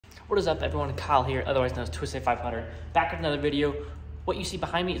What is up, everyone? Kyle here, otherwise known as Twisted 500. Back with another video. What you see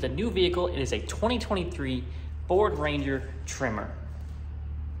behind me is a new vehicle. It is a 2023 Ford Ranger Tremor.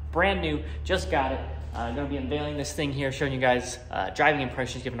 Brand new, just got it. I'm gonna be unveiling this thing here, showing you guys driving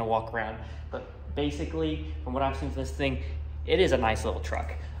impressions, giving a walk around. But basically, from what I've seen from this thing, it is a nice little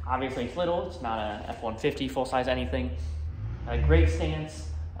truck. Obviously it's little, it's not a F-150 full size anything. A great stance.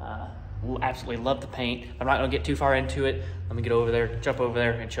 Absolutely love the paint. I'm not gonna get too far into it. Let me get over there, jump over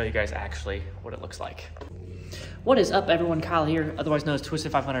there, and show you guys actually what it looks like. What is up, everyone? Kyle here, otherwise known as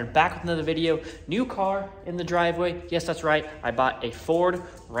Twisted 500, back with another video. New car in the driveway. Yes, that's right. I bought a Ford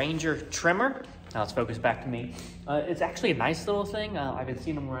Ranger Tremor. Now let's focus back to me. It's actually a nice little thing. I've been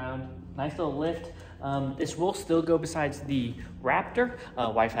seeing them around. Nice little lift. This will still go besides the Raptor.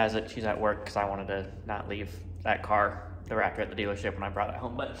 Wife has it. She's at work because I wanted to not leave that car, the Raptor, at the dealership when I brought it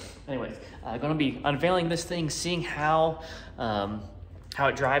home. But anyways, going to be unveiling this thing, seeing how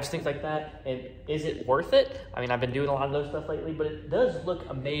it drives, things like that. And is it worth it? I mean, I've been doing a lot of those stuff lately, but it does look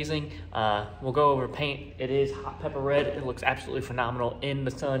amazing. We'll go over paint. It is hot pepper red. It looks absolutely phenomenal in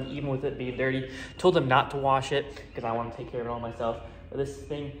the sun, even with it being dirty. Told them not to wash it because I want to take care of it all myself. But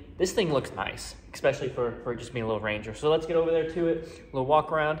this thing looks nice, especially for just being a little Ranger. So let's get over there to it, a little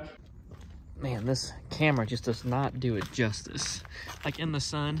walk around. Man, this camera just does not do it justice. Like in the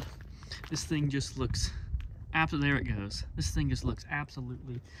sun, this thing just looks there it goes. This thing just looks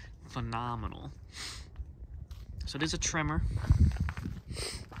absolutely phenomenal. So it is a Tremor.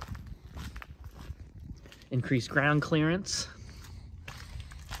 Increased ground clearance.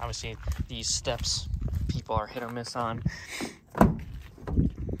 Obviously, these steps people are hit or miss on.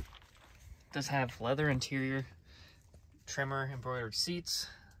 Does have leather interior, Tremor embroidered seats.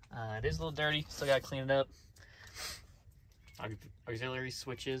 It is a little dirty, still gotta clean it up. Auxiliary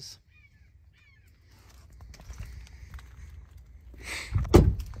switches.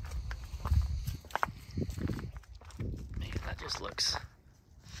 Man, that just looks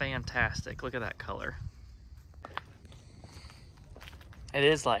fantastic. Look at that color. It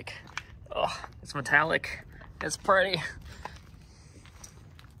is like, oh, it's metallic. It's pretty.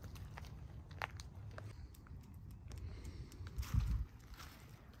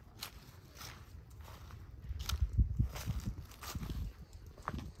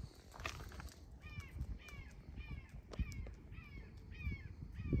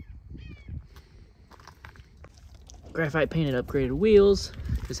 Graphite painted upgraded wheels.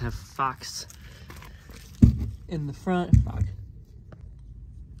 Just have Fox in the front.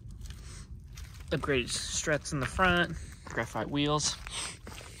 Upgraded struts in the front. Graphite wheels.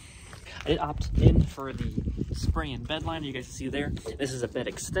 I did opt in for the spray and bed liner. You guys can see there. This is a bed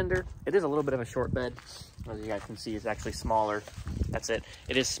extender. It is a little bit of a short bed. As you guys can see, it's actually smaller. That's it.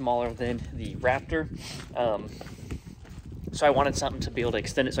 It is smaller than the Raptor. So I wanted something to be able to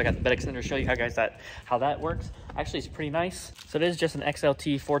extend it, so I got the bed extender to show you how that works. Actually, it's pretty nice. So it is just an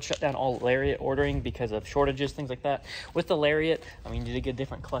XLT. Ford shut down all Lariat ordering because of shortages, things like that. With the Lariat, I mean, you did get a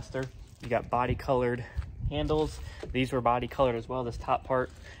different cluster. You got body colored handles. These were body colored as well, this top part.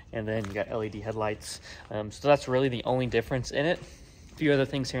 And then you got LED headlights. So that's really the only difference in it. A few other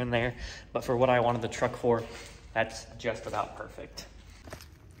things here and there, but for what I wanted the truck for, that's just about perfect.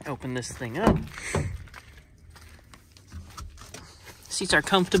 Open this thing up. Seats are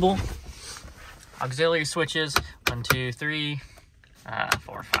comfortable. Auxiliary switches, 1, 2, 3,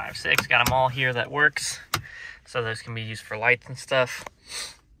 4, 5, 6. Got them all here that works. So those can be used for lights and stuff.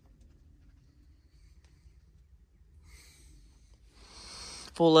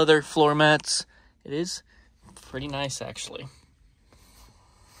 Full leather floor mats. It is pretty nice actually,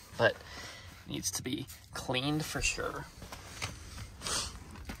 but needs to be cleaned for sure.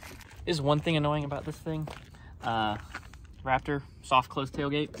 Is one thing annoying about this thing. Raptor soft close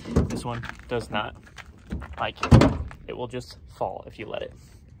tailgate. This one does not. Like, it will just fall if you let it.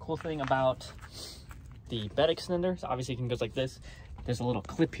 Cool thing about the bed extender, so obviously it goes like this. There's a little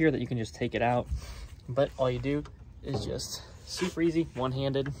clip here that you can just take it out, but all you do is just super easy,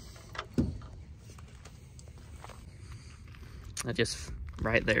 one-handed. That just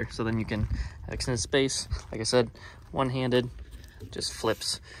right there. So then you can have extended space. Like I said, one-handed, just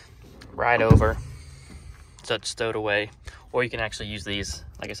flips right over. So it's stowed away, or you can actually use these,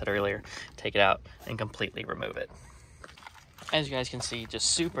 like I said earlier, take it out and completely remove it. As you guys can see,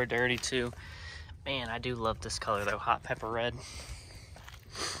 just super dirty too. Man, I do love this color though, hot pepper red.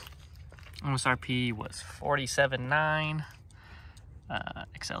 MSRP was $47.9.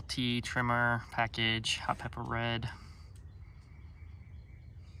 XLT Tremor package, hot pepper red.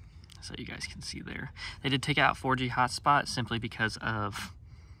 So you guys can see there. They did take out 4G hotspot simply because of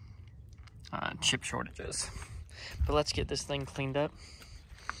chip shortages. But let's get this thing cleaned up.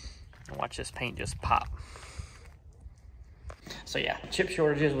 And watch this paint just pop. So yeah, chip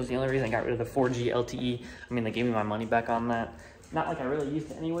shortages was the only reason I got rid of the 4G LTE. I mean, they gave me my money back on that. Not like I really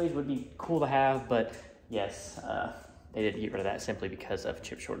used it anyways, would be cool to have, but yes, they did get rid of that simply because of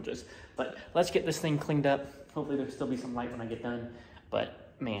chip shortages. But let's get this thing cleaned up. Hopefully there'll still be some light when I get done.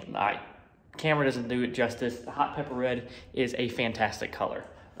 But man, camera doesn't do it justice. The hot pepper red is a fantastic color.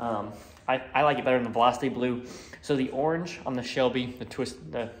 I like it better than the Velocity blue. So the orange on the Shelby, the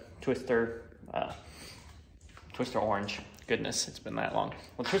Twister orange. Goodness, it's been that long.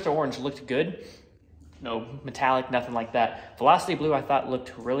 Well, Twister orange looked good. No metallic, nothing like that. Velocity blue I thought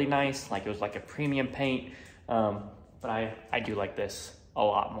looked really nice, like it was like a premium paint. But I do like this a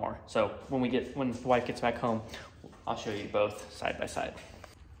lot more. So when the wife gets back home, I'll show you both side by side.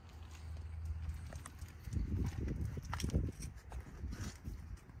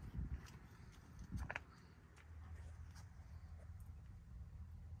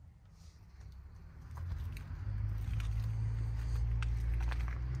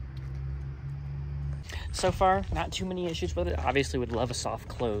 So far, not too many issues with it. Obviously would love a soft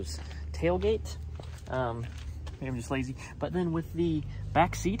close tailgate. Maybe I'm just lazy. But then with the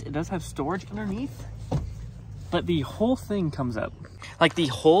back seat, it does have storage underneath, but the whole thing comes up. Like the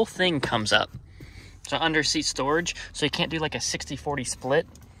whole thing comes up. So under seat storage, so you can't do like a 60-40 split.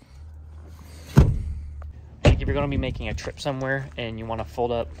 Like if you're gonna be making a trip somewhere and you wanna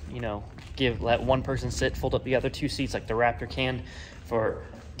fold up, you know, let one person sit, fold up the other two seats like the Raptor can for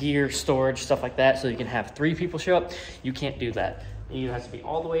gear, storage, stuff like that, so you can have 3 people show up. You can't do that. It either has to be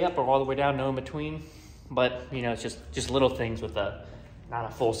all the way up or all the way down, no in between. But, you know, it's just little things with not a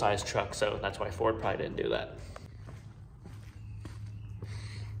full-size truck, so that's why Ford probably didn't do that.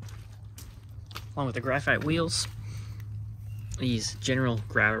 Along with the graphite wheels, these General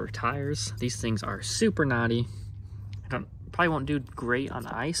Grabber tires. These things are super knotty. Probably won't do great on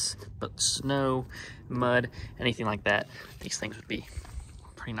ice, but snow, mud, anything like that, these things would be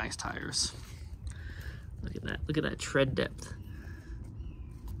pretty nice tires. Look at that. Look at that tread depth.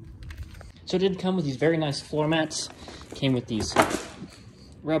 So it did come with these very nice floor mats. Came with these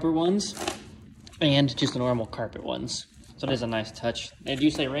rubber ones and just the normal carpet ones. So it is a nice touch. They do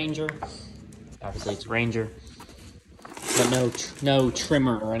say Ranger. Obviously it's Ranger, but no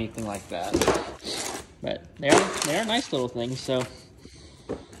Tremor or anything like that. But they are nice little things. So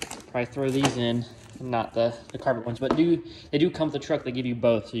probably throw these in. Not the carpet ones, but they do come with the truck. They give you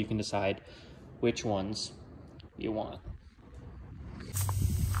both, so you can decide which ones you want.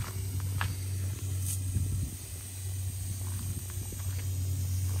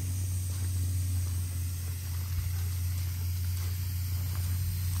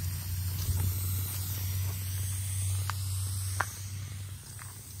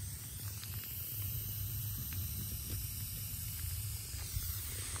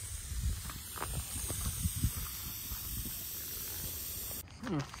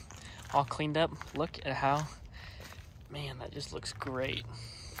 All cleaned up. Look at how, man, that just looks great.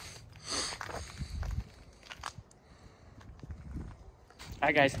 All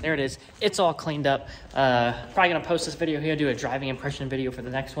right, guys, there it is. It's all cleaned up. Probably gonna post this video here, do a driving impression video for the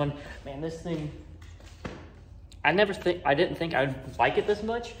next one. Man, this thing, I didn't think I'd like it this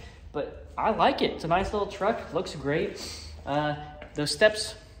much, but I like it. It's a nice little truck, looks great. Those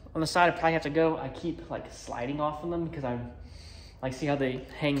steps on the side, I probably have to go. I keep like sliding off of them because see how they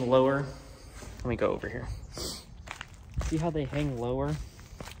hang lower? Let me go over here. See how they hang lower?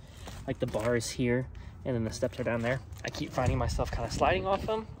 Like the bar is here, and then the steps are down there. I keep finding myself kind of sliding off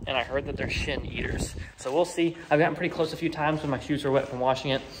them, and I heard that they're shin eaters. So we'll see. I've gotten pretty close a few times when my shoes are wet from washing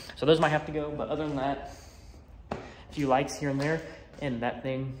it. So those might have to go, but other than that, a few lights here and there, and that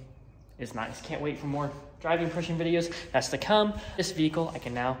thing is nice. Can't wait for more driving impression videos. That's to come. This vehicle, I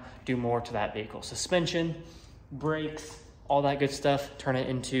can now do more to that vehicle. Suspension, brakes, all that good stuff, turn it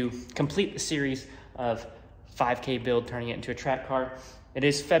into, complete the series of 5K build, turning it into a track car. It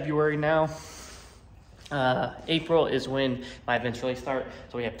is February now. April is when my events really start,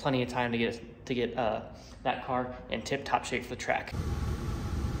 so we have plenty of time to get that car in tip-top shape for the track.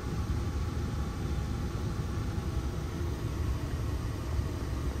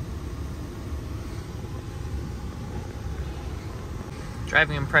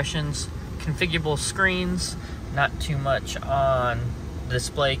 Driving impressions, configurable screens, not too much on the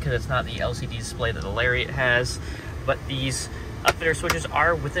display because it's not the LCD display that the Lariat has, but these upfitter switches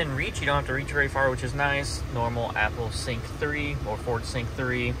are within reach. You don't have to reach very far, which is nice. Normal Apple Sync 3 or Ford Sync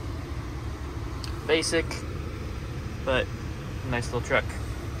 3. Basic, but nice little truck.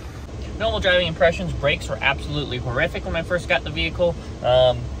 Normal driving impressions, brakes were absolutely horrific when I first got the vehicle.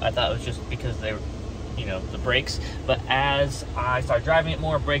 I thought it was just because you know, the brakes. But as I started driving it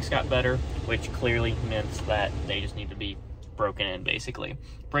more, brakes got better, which clearly meant that they just need to be broken in, basically.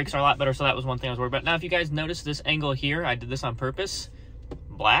 Brakes are a lot better, so that was one thing I was worried about. Now, if you guys notice this angle here, I did this on purpose.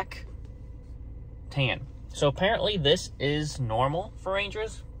 Black, tan. So apparently this is normal for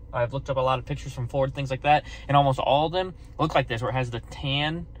Rangers. I've looked up a lot of pictures from Ford, things like that, and almost all of them look like this, where it has the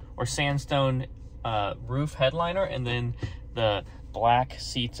tan or sandstone roof headliner and then the black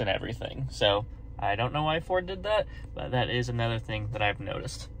seats and everything. So I don't know why Ford did that, but that is another thing that I've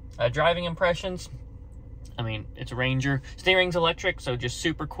noticed. Driving impressions, I mean, it's a Ranger. Steering's electric, so just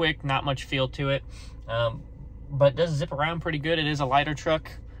super quick, not much feel to it, but it does zip around pretty good. It is a lighter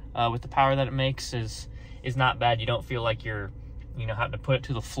truck with the power that it makes is not bad. You don't feel like you're, you know, having to put it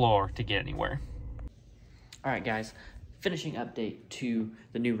to the floor to get anywhere. All right, guys, finishing update to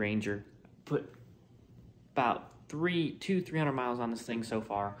the new Ranger. Put about 300 miles on this thing so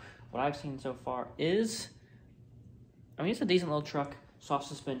far. What I've seen so far is, I mean, it's a decent little truck, soft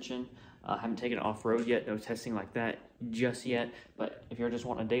suspension. Haven't taken it off-road yet, no testing like that just yet, but if you're just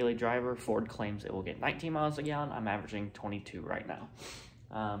wanting a daily driver, Ford claims it will get 19 miles a gallon. I'm averaging 22 right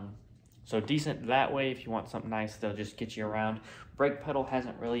now. So decent that way. If you want something nice, they'll just get you around. Brake pedal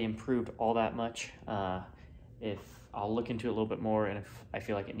hasn't really improved all that much. If I'll look into it a little bit more, and if I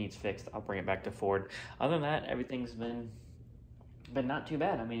feel like it needs fixed, I'll bring it back to Ford. Other than that, everything's been not too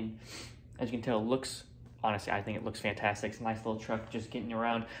bad. I mean, as you can tell, it looks, honestly, I think it looks fantastic. It's a nice little truck just getting you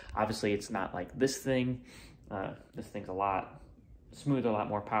around. Obviously, it's not like this thing. This thing's a lot smoother, a lot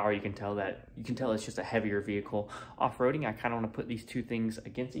more power. You can tell it's just a heavier vehicle. Off-roading, I kind of want to put these two things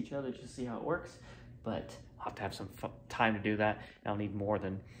against each other just to see how it works, but I'll have to have some time to do that, and I'll need more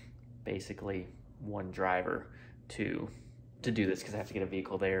than basically one driver to do this, because I have to get a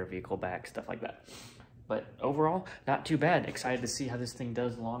vehicle there, a vehicle back, stuff like that. But overall, not too bad. Excited to see how this thing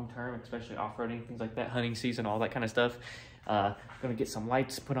does long term, especially off-roading, things like that, hunting season, all that kind of stuff. Gonna get some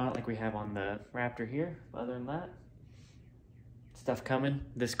lights put on it like we have on the Raptor here. Other than that, stuff coming.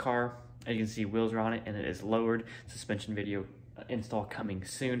 This car, as you can see, wheels are on it and it is lowered. Suspension video install coming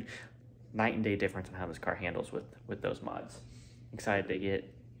soon. Night and day difference in how this car handles with those mods.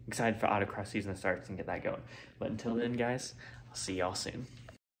 Excited for autocross season to start and get that going. But until then, guys, I'll see y'all soon.